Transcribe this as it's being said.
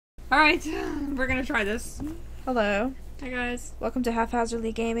Alright, we're gonna try this. Hello. Hi guys. Welcome to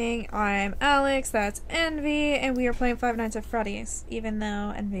Haphazardly Gaming. I'm Alex, that's Envy, and we are playing Five Nights at Freddy's, even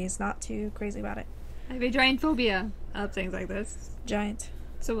though Envy is not too crazy about it. I have a giant phobia of things like this. Giant.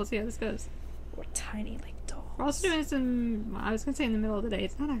 So we'll see how this goes. We're tiny like dolls. We're also doing this in, I was gonna say in the middle of the day.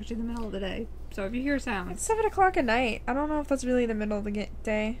 It's not actually the middle of the day. So if you hear sounds. It's 7 o'clock at night. I don't know if that's really the middle of the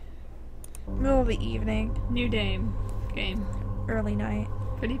day. Middle of the evening. New game. Early night.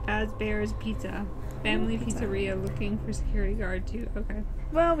 Freddy Fazbear's Pizza. Family Pizzeria looking for security guard too. Okay.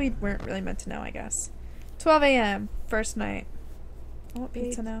 Well, we weren't really meant to know, I guess. 12 a.m. First night. I want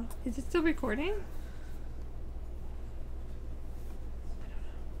pizza now. Is it still recording?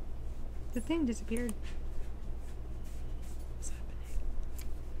 The thing disappeared. What's happening?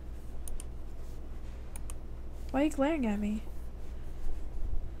 Why are you glaring at me?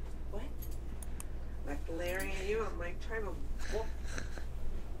 What? I'm not glaring at you. I'm like trying to walk.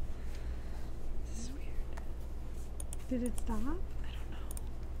 This is weird. Did it stop? I don't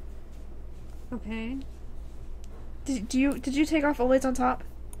know. Okay. Did you take off all lids on top?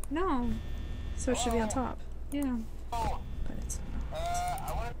 No. So it should be on top. Yeah. But it's not. Why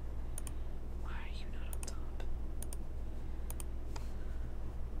are you not on top?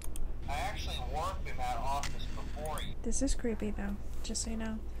 I actually worked in that office before you. This is creepy though, just so you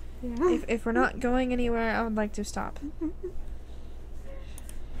know. Yeah. If we're not going anywhere, I would like to stop.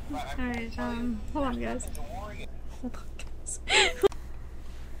 Alright, hold on guys. Hold on, guys.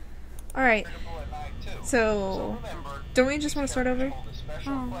 Alright, so don't we just want to start over?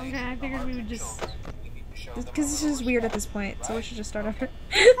 Oh, okay, I figured we would just... Because this is weird at this point, so we should just start over.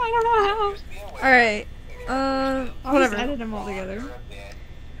 I don't know how. Alright, I'll whatever. just edit them all together.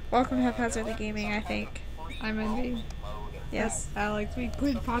 Welcome to Haphazardly Gaming, I think. I'm Envy. Yes. Alex, we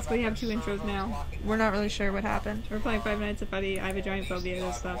could possibly have 2 intros now. We're not really sure what happened, We're playing Five Nights at Freddy. I have a giant phobia,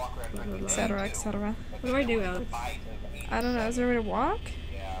 this stuff. Blah, blah, blah. etc., etc. What do I do, Alex? I don't know, is there a way to walk?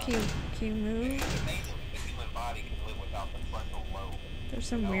 Can you move? There's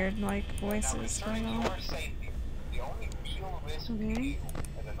some weird, like, voices going on. Okay. As a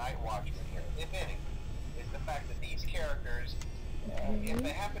night watchman here, if any, is the fact that these characters, if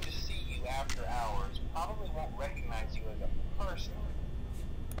they happen to see you after hours, probably won't recognize you as a person.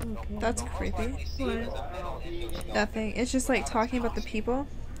 Okay. That's creepy. What? Nothing. It's just like talking about the people.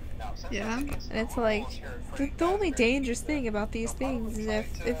 Yeah. And it's like, the only dangerous thing about these things is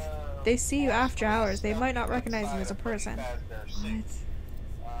if they see you after hours, they might not recognize you as a person. What?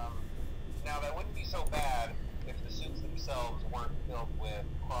 Now, that wouldn't be so bad if the suits themselves weren't filled with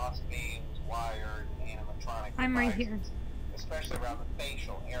cross beams, wired, animatronic I'm right devices, here. especially around the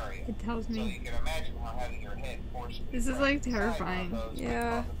facial area. It tells So you me. can imagine how having your head forcibly This is like terrifying.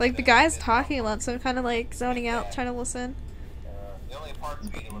 Yeah. Like, the guy's talking a lot, so I'm kind of like zoning out, trying to listen. The only parts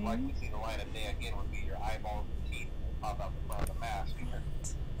of you that would like to see the light of day again would be your eyeballs and teeth that pop out the front of the mask.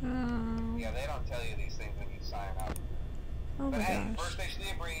 Oh. Yeah, they don't tell you these things when you sign up. Oh my But hey, gosh. first station of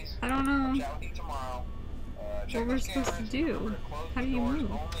the breeze. I don't I'll know. chat with you tomorrow. Check What we're those supposed to cameras. do. Remember to close How the do you doors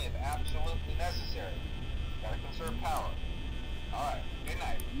move? only if absolutely necessary. Gotta conserve power. Alright, good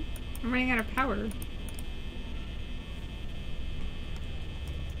night. I'm running out of power.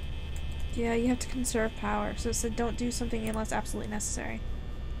 Yeah, you have to conserve power, so it said don't do something unless absolutely necessary.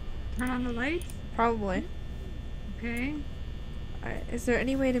 Turn on the lights? Probably. Okay. Alright, is there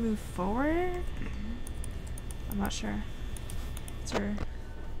any way to move forward? I'm not sure. Is there...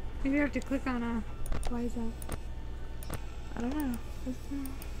 Maybe I have to click on a... Why is that? I don't know.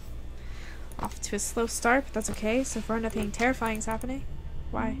 Off to a slow start, but that's okay, so far nothing terrifying is happening.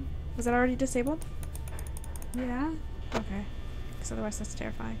 Why? Was that already disabled? Yeah? Okay. Because otherwise that's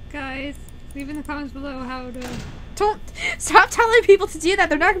terrifying. Guys, leave in the comments below how to... Don't stop telling people to do that.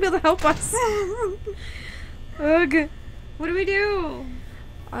 They're not gonna be able to help us. Ugh. What do we do?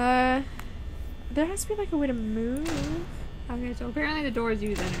 There has to be like a way to move. Okay, so apparently the doors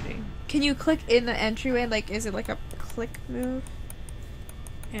use energy. Can you click in the entryway? Like, is it like a click move?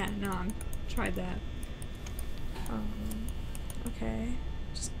 Yeah, no, I've tried that. Okay.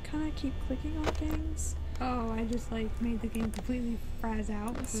 Just kind of keep clicking on things. Oh, I just like made the game completely frizz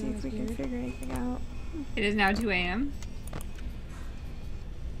out. Let's so see if that's we can weird. figure anything out. It is now 2 a.m.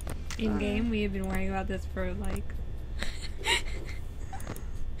 In game, we have been worrying about this for like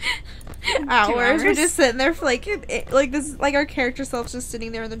hours. We're hours. just sitting there for like like this, like our character self's just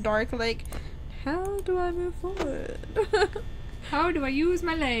sitting there in the dark, like, how do I move forward? how do I use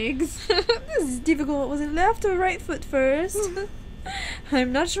my legs? This is difficult. Was it left or right foot first?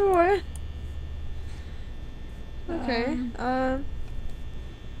 I'm not sure. Okay.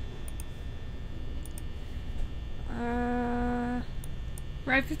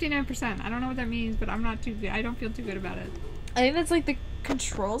 We're at 59%. I don't know what that means, but I'm not too good. I don't feel too good about it. I think that's like the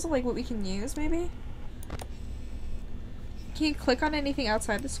controls of like what we can use, maybe? Can you click on anything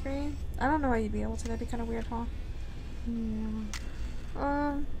outside the screen? I don't know why you'd be able to. That'd be kind of weird, huh?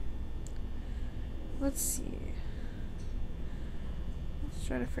 Yeah. Let's see. Let's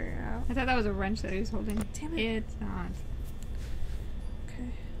try to figure out. I thought that was a wrench that he was holding. Damn it. It's not.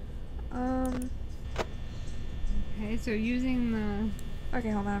 Okay. Okay, so using the...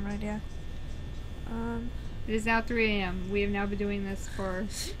 Okay, hold on, I have an idea. It is now 3 a.m. We have now been doing this for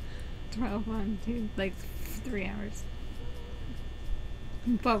 3 hours.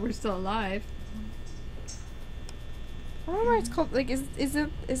 But we're still alive. I don't know why it's called. Like, is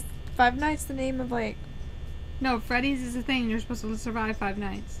Five Nights the name of like? No, Freddy's is a thing. You're supposed to survive 5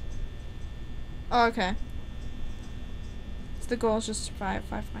 nights. Oh, okay. So the goal is just survive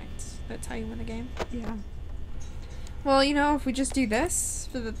 5 nights. That's how you win the game. Yeah. Well, you know, if we just do this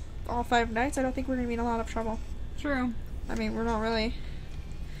for all 5 nights, I don't think we're gonna be in a lot of trouble. True. I mean, we're not really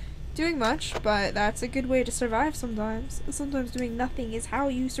doing much, but that's a good way to survive sometimes. Sometimes doing nothing is how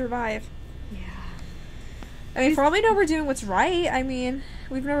you survive. Yeah. I mean, for all we know, we're doing what's right. I mean,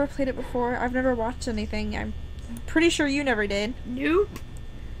 we've never played it before. I've never watched anything. I'm pretty sure you never did. Nope.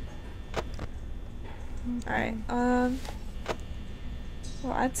 Alright,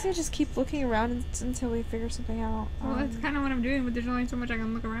 well, I'd say just keep looking around until we figure something out. Well, that's kind of what I'm doing, but there's only so much I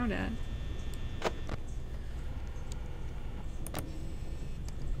can look around at.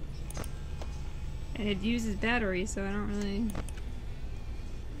 And it uses batteries, so I don't really...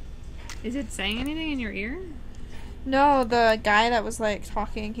 Is it saying anything in your ear? No, the guy that was, like,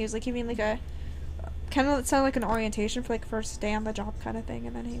 talking, he was, like, giving, like, a... Kind of sounded like an orientation for, like, first day on the job kind of thing,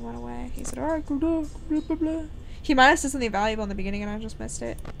 and then he went away. He said, alright, good luck, blah, blah, blah. He might have said something valuable in the beginning, and I just missed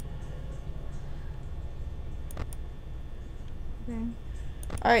it. Okay.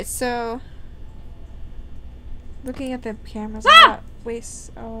 Alright, so... Looking at the cameras,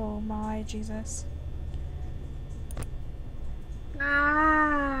 oh my Jesus.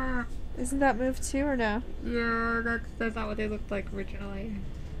 Ah! Isn't that move too, or no? Yeah, that's not what they looked like originally.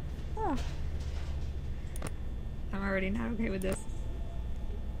 Oh. I'm already not okay with this.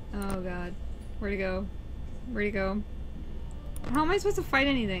 Oh god. Where'd he go? Where'd he go? How am I supposed to fight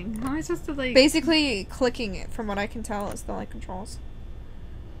anything? How am I supposed to, like... Basically, clicking it, from what I can tell, is the only controls.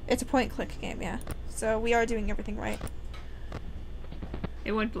 It's a point-click game, yeah. So we are doing everything right.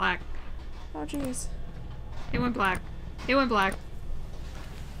 It went black. Oh, jeez. It went black. It went black.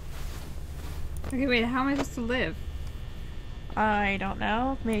 Okay, wait, how am I supposed to live? I don't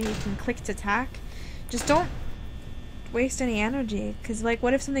know. Maybe you can click to attack. Just don't waste any energy, because, like,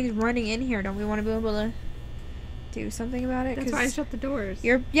 what if something's running in here? Don't we want to be able to do something about it? That's why I shut the doors.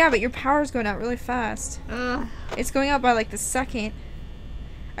 Yeah, but your power's going out really fast. Ugh. It's going out by, like, the second.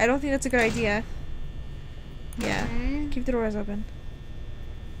 I don't think that's a good idea. Yeah. Okay. Keep the doors open.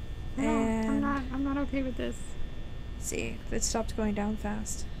 No, And I'm not okay with this. see if it stopped going down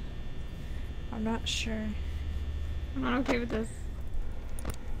fast. I'm not sure. I'm not okay with this.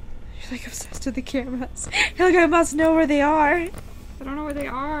 You're like obsessed with the cameras. You're like, I must know where they are. I don't know where they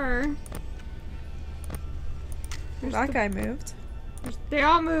are. Well, that guy moved. They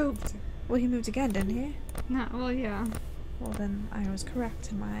all moved. Well, he moved again, didn't he? No, well, yeah. Well, then I was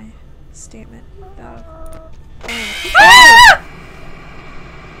correct in my statement.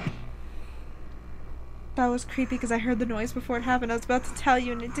 That was creepy because I heard the noise before it happened. I was about to tell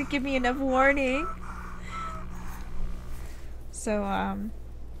you and it didn't give me enough warning. So,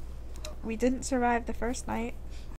 we didn't survive the first night.